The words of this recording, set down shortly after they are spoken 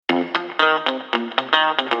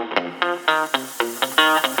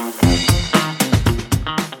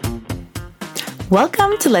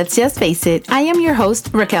Welcome to Let's Just Face It. I am your host,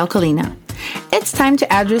 Raquel Colina. It's time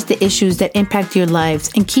to address the issues that impact your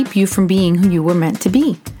lives and keep you from being who you were meant to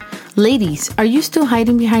be. Ladies, are you still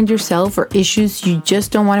hiding behind yourself or issues you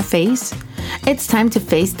just don't want to face? It's time to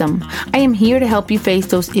face them. I am here to help you face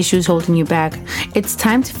those issues holding you back. It's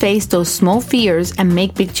time to face those small fears and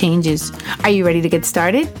make big changes. Are you ready to get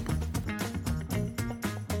started?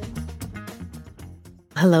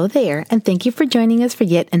 Hello there, and thank you for joining us for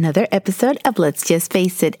yet another episode of Let's Just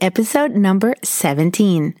Face It, episode number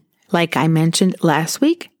 17. Like I mentioned last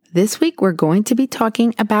week, this week we're going to be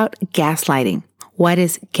talking about gaslighting. What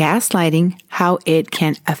is gaslighting, how it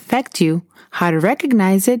can affect you, how to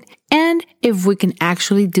recognize it, and if we can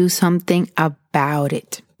actually do something about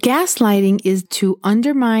it. Gaslighting is to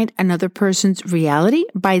undermine another person's reality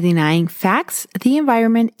by denying facts, the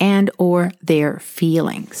environment, and or their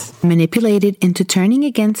feelings. Manipulate it into turning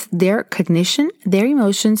against their cognition, their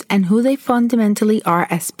emotions, and who they fundamentally are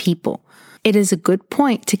as people. It is a good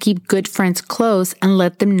point to keep good friends close and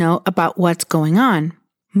let them know about what's going on.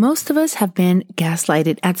 Most of us have been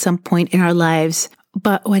gaslighted at some point in our lives.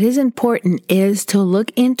 But what is important is to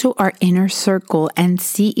look into our inner circle and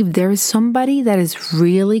see if there is somebody that is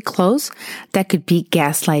really close that could be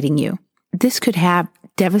gaslighting you. This could have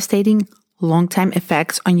devastating long-term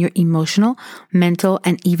effects on your emotional, mental,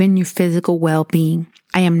 and even your physical well-being.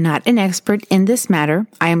 I am not an expert in this matter.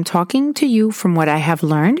 I am talking to you from what I have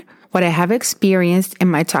learned, what I have experienced in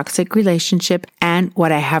my toxic relationship, and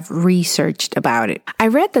what I have researched about it. I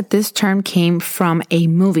read that this term came from a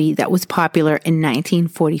movie that was popular in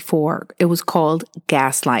 1944. It was called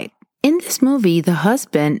Gaslight. In this movie, the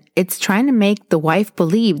husband is trying to make the wife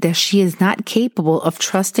believe that she is not capable of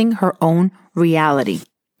trusting her own reality.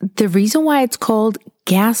 The reason why it's called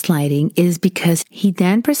gaslighting is because he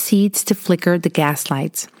then proceeds to flicker the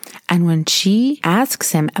gaslights. And when she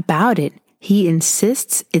asks him about it, he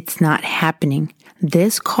insists it's not happening.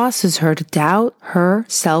 This causes her to doubt her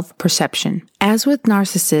self-perception. As with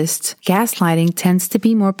narcissists, gaslighting tends to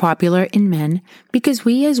be more popular in men because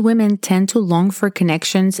we as women tend to long for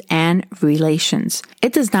connections and relations.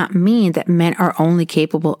 It does not mean that men are only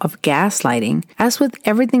capable of gaslighting. As with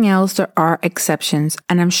everything else, there are exceptions,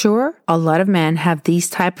 and I'm sure a lot of men have these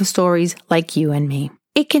type of stories like you and me.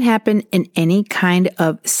 It can happen in any kind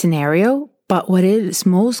of scenario, but what is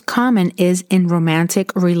most common is in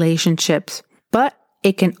romantic relationships. But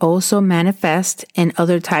it can also manifest in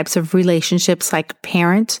other types of relationships like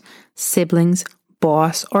parents, siblings,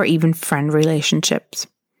 boss, or even friend relationships.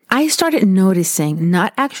 I started noticing,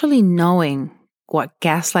 not actually knowing what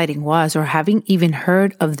gaslighting was or having even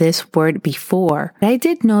heard of this word before. I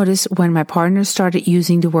did notice when my partner started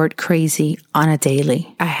using the word crazy on a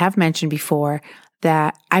daily. I have mentioned before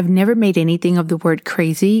that I've never made anything of the word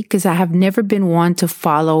crazy because I have never been one to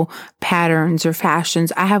follow patterns or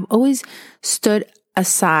fashions. I have always stood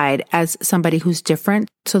aside as somebody who's different.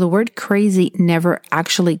 So the word crazy never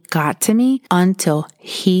actually got to me until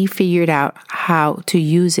he figured out how to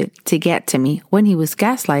use it to get to me when he was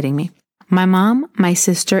gaslighting me. My mom, my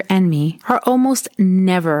sister, and me are almost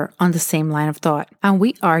never on the same line of thought. And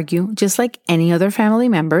we argue just like any other family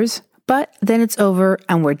members, but then it's over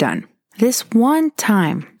and we're done. This one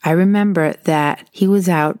time, I remember that he was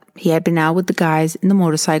out, he had been out with the guys in the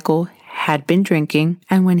motorcycle, had been drinking,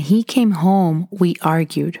 and when he came home, we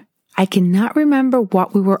argued. I cannot remember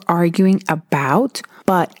what we were arguing about,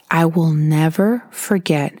 but I will never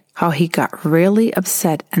forget how he got really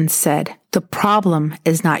upset and said, "The problem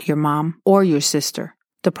is not your mom or your sister.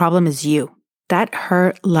 The problem is you." That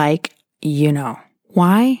hurt like you know.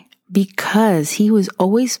 Why? Because he was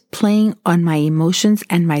always playing on my emotions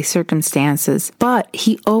and my circumstances, but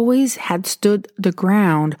he always had stood the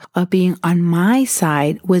ground of being on my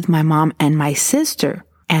side with my mom and my sister.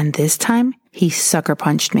 And this time, he sucker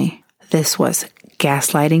punched me. This was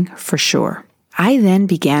gaslighting for sure. I then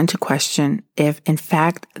began to question if, in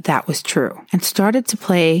fact, that was true and started to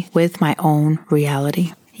play with my own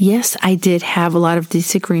reality. Yes, I did have a lot of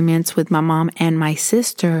disagreements with my mom and my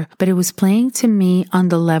sister, but it was playing to me on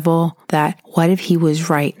the level that what if he was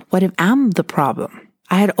right? What if I'm the problem?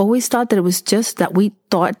 I had always thought that it was just that we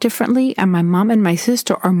thought differently and my mom and my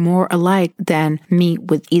sister are more alike than me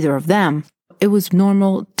with either of them. It was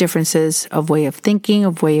normal differences of way of thinking,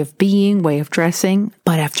 of way of being, way of dressing.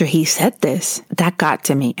 But after he said this, that got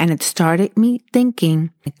to me and it started me thinking,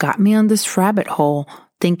 it got me on this rabbit hole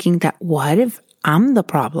thinking that what if I'm the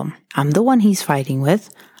problem? I'm the one he's fighting with.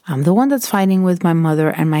 I'm the one that's fighting with my mother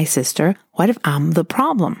and my sister. What if I'm the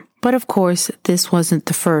problem? But of course, this wasn't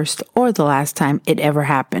the first or the last time it ever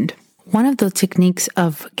happened. One of the techniques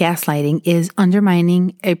of gaslighting is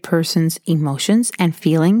undermining a person's emotions and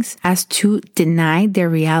feelings as to deny their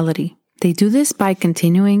reality. They do this by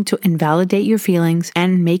continuing to invalidate your feelings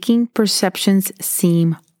and making perceptions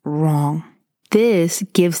seem wrong. This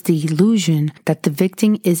gives the illusion that the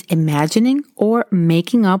victim is imagining or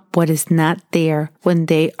making up what is not there when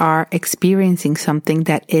they are experiencing something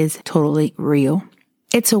that is totally real.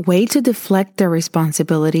 It's a way to deflect their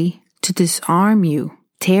responsibility, to disarm you,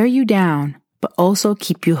 tear you down, but also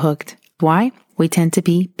keep you hooked. Why? We tend to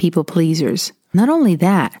be people pleasers. Not only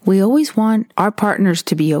that, we always want our partners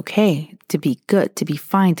to be okay, to be good, to be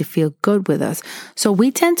fine, to feel good with us. So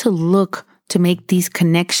we tend to look to make these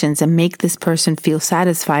connections and make this person feel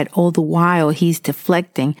satisfied all the while he's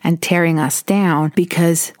deflecting and tearing us down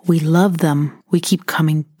because we love them. We keep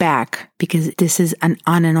coming back because this is an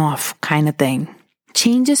on and off kind of thing.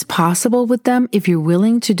 Change is possible with them if you're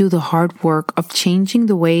willing to do the hard work of changing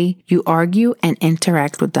the way you argue and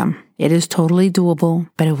interact with them. It is totally doable,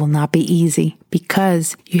 but it will not be easy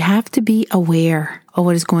because you have to be aware of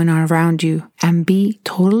what is going on around you and be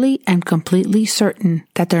totally and completely certain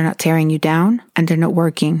that they're not tearing you down and they're not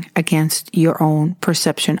working against your own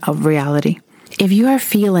perception of reality. If you are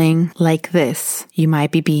feeling like this, you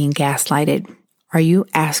might be being gaslighted. Are you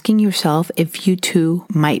asking yourself if you too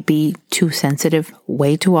might be too sensitive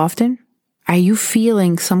way too often? Are you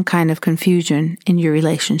feeling some kind of confusion in your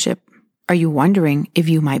relationship? Are you wondering if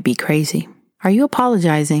you might be crazy? Are you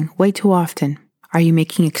apologizing way too often? Are you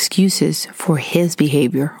making excuses for his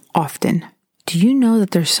behavior often? Do you know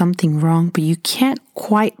that there's something wrong, but you can't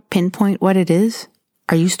quite pinpoint what it is?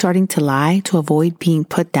 Are you starting to lie to avoid being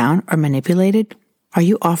put down or manipulated? Are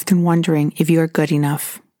you often wondering if you are good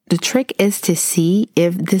enough? The trick is to see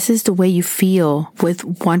if this is the way you feel with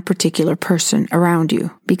one particular person around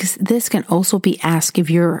you, because this can also be asked if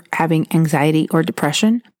you're having anxiety or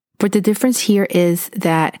depression. But the difference here is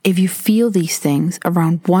that if you feel these things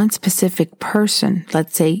around one specific person,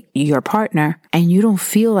 let's say your partner, and you don't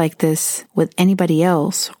feel like this with anybody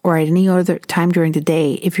else or at any other time during the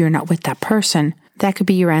day, if you're not with that person, that could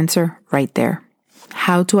be your answer right there.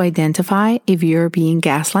 How to identify if you're being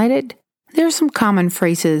gaslighted? There are some common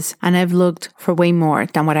phrases, and I've looked for way more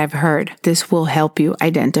than what I've heard. This will help you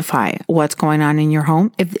identify what's going on in your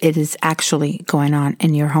home, if it is actually going on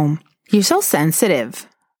in your home. You're so sensitive.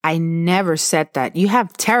 I never said that. You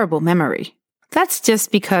have terrible memory. That's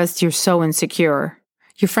just because you're so insecure.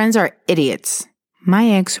 Your friends are idiots.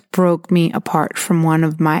 My ex broke me apart from one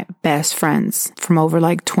of my best friends from over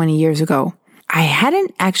 20 years ago. I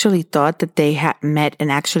hadn't actually thought that they had met and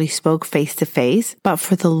actually spoke face to face, but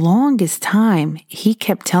for the longest time, he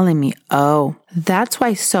kept telling me, oh, that's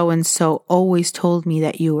why so-and-so always told me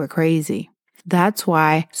that you were crazy. That's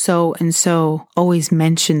why so-and-so always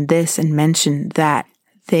mentioned this and mentioned that.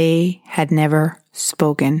 They had never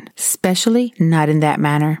spoken, especially not in that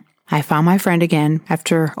manner. I found my friend again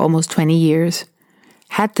after almost 20 years,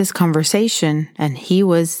 had this conversation, and he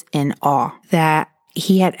was in awe that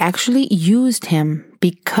he had actually used him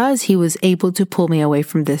because he was able to pull me away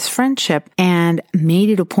from this friendship and made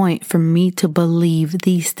it a point for me to believe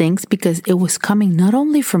these things because it was coming not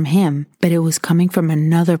only from him, but it was coming from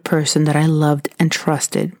another person that I loved and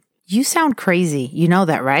trusted. You sound crazy. You know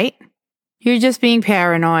that, right? You're just being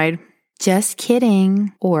paranoid. Just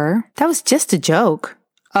kidding. Or, that was just a joke.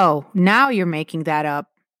 Oh, now you're making that up.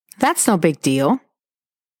 That's no big deal.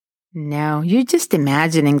 No, you're just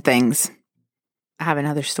imagining things. I have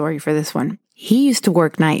another story for this one. He used to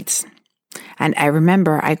work nights. And I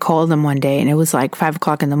remember I called him one day and it was 5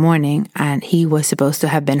 o'clock in the morning and he was supposed to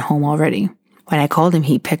have been home already. When I called him,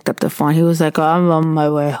 he picked up the phone. He was like, oh, I'm on my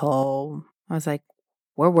way home. I was like,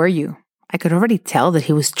 where were you? I could already tell that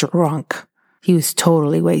he was drunk. He was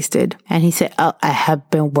totally wasted. And he said, oh, I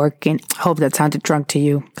have been working. I hope that sounded drunk to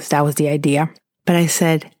you because that was the idea. But I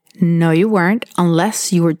said, no, you weren't,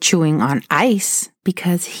 unless you were chewing on ice,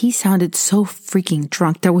 because he sounded so freaking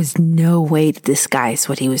drunk. There was no way to disguise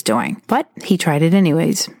what he was doing. But he tried it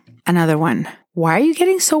anyways. Another one. Why are you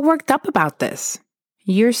getting so worked up about this?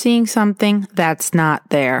 You're seeing something that's not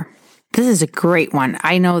there. This is a great one.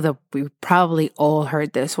 I know that we probably all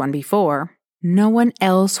heard this one before. No one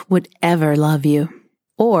else would ever love you.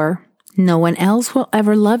 Or, no one else will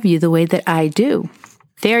ever love you the way that I do.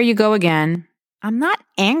 There you go again. I'm not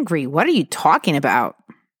angry. What are you talking about?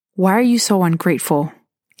 Why are you so ungrateful?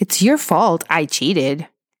 It's your fault I cheated.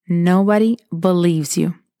 Nobody believes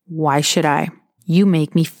you. Why should I? You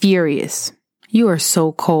make me furious. You are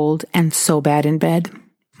so cold and so bad in bed.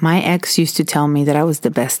 My ex used to tell me that I was the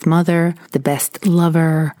best mother, the best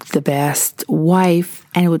lover, the best wife,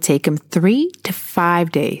 and it would take him 3 to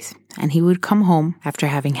 5 days. And he would come home after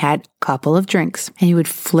having had a couple of drinks and he would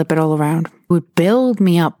flip it all around. He would build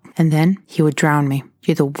me up and then he would drown me.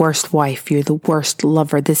 You're the worst wife. You're the worst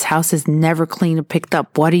lover. This house is never clean or picked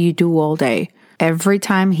up. What do you do all day? Every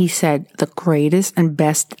time he said the greatest and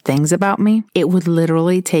best things about me, it would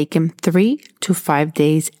literally take him 3 to 5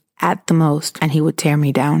 days at the most, and he would tear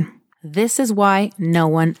me down. This is why no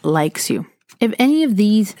one likes you. If any of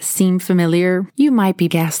these seem familiar, you might be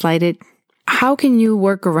gaslighted. How can you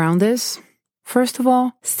work around this? First of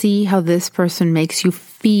all, see how this person makes you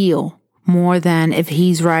feel more than if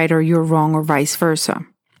he's right or you're wrong or vice versa.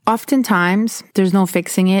 Oftentimes, there's no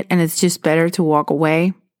fixing it and it's just better to walk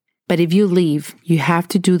away. But if you leave, you have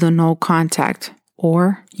to do the no contact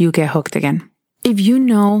or you get hooked again. If you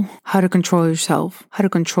know how to control yourself, how to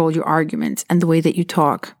control your arguments and the way that you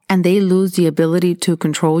talk, and they lose the ability to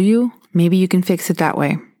control you, maybe you can fix it that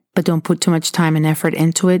way. But don't put too much time and effort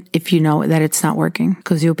into it if you know that it's not working,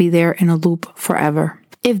 because you'll be there in a loop forever.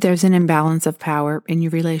 If there's an imbalance of power in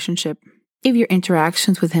your relationship, if your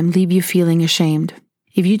interactions with him leave you feeling ashamed,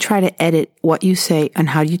 if you try to edit what you say and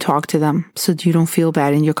how you talk to them so that you don't feel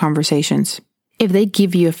bad in your conversations, if they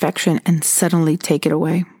give you affection and suddenly take it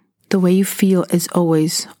away, the way you feel is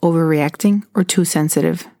always overreacting or too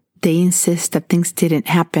sensitive. They insist that things didn't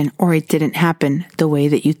happen or it didn't happen the way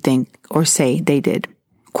that you think or say they did.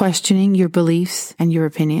 Questioning your beliefs and your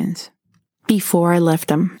opinions. Before I left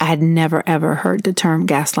them, I had never ever heard the term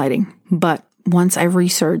gaslighting. But once I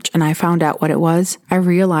researched and I found out what it was, I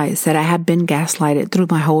realized that I had been gaslighted through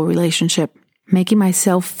my whole relationship. Making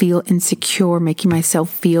myself feel insecure, making myself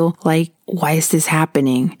feel like, why is this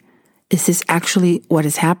happening? Is this actually what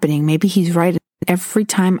is happening? Maybe he's right. Every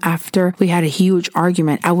time after we had a huge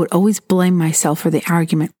argument, I would always blame myself for the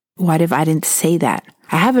argument. What if I didn't say that?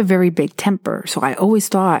 I have a very big temper, so I always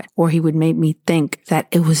thought, or he would make me think that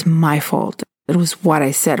it was my fault. It was what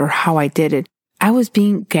I said or how I did it. I was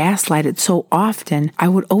being gaslighted so often, I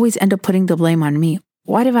would always end up putting the blame on me.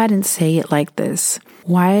 What if I didn't say it like this?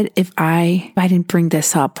 Why if I didn't bring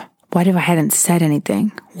this up? What if I hadn't said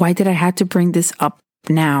anything? Why did I have to bring this up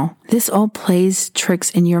now? This all plays tricks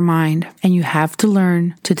in your mind, and you have to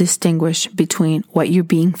learn to distinguish between what you're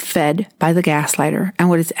being fed by the gaslighter and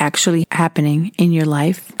what is actually happening in your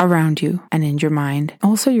life, around you, and in your mind.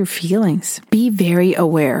 Also your feelings. Be very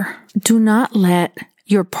aware. Do not let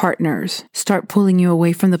your partners start pulling you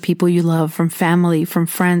away from the people you love, from family, from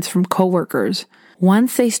friends, from coworkers.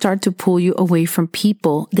 Once they start to pull you away from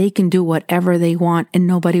people, they can do whatever they want and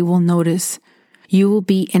nobody will notice. You will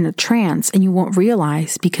be in a trance and you won't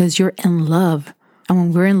realize because you're in love. And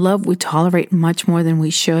when we're in love, we tolerate much more than we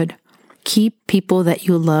should. Keep people that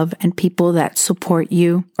you love and people that support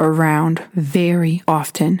you around very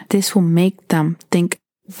often. This will make them think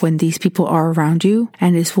when these people are around you,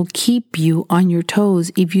 and this will keep you on your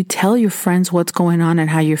toes if you tell your friends what's going on and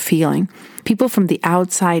how you're feeling. People from the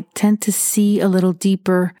outside tend to see a little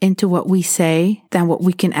deeper into what we say than what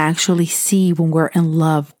we can actually see when we're in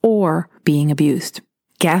love or being abused.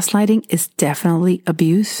 Gaslighting is definitely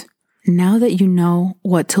abuse. Now that you know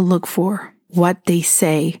what to look for, what they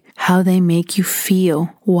say, how they make you feel,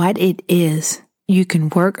 what it is, you can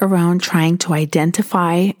work around trying to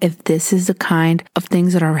identify if this is the kind of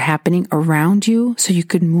things that are happening around you so you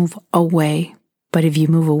could move away. But if you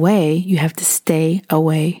move away, you have to stay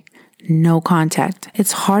away. No contact.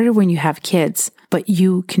 It's harder when you have kids, but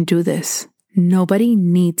you can do this. Nobody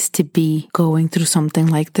needs to be going through something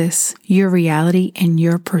like this. Your reality and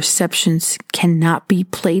your perceptions cannot be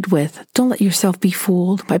played with. Don't let yourself be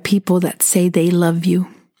fooled by people that say they love you.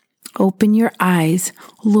 Open your eyes,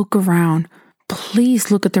 look around.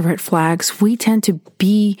 Please look at the red flags. We tend to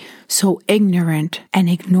be so ignorant and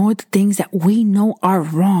ignore the things that we know are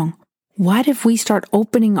wrong. What if we start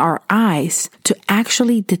opening our eyes to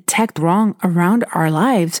actually detect wrong around our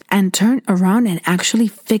lives and turn around and actually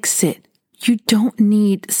fix it? You don't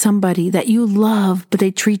need somebody that you love, but they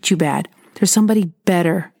treat you bad. There's somebody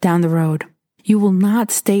better down the road. You will not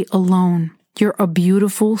stay alone. You're a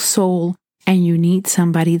beautiful soul and you need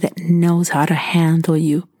somebody that knows how to handle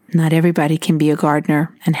you. Not everybody can be a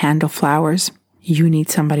gardener and handle flowers. You need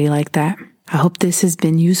somebody like that. I hope this has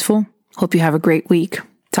been useful. Hope you have a great week.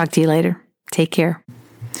 Talk to you later. Take care.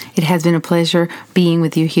 It has been a pleasure being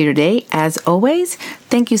with you here today. As always,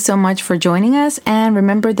 thank you so much for joining us. And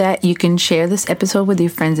remember that you can share this episode with your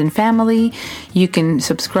friends and family. You can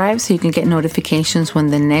subscribe so you can get notifications when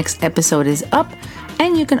the next episode is up.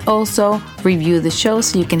 And you can also review the show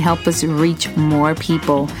so you can help us reach more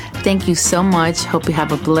people. Thank you so much. Hope you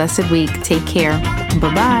have a blessed week. Take care.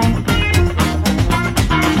 Bye-bye.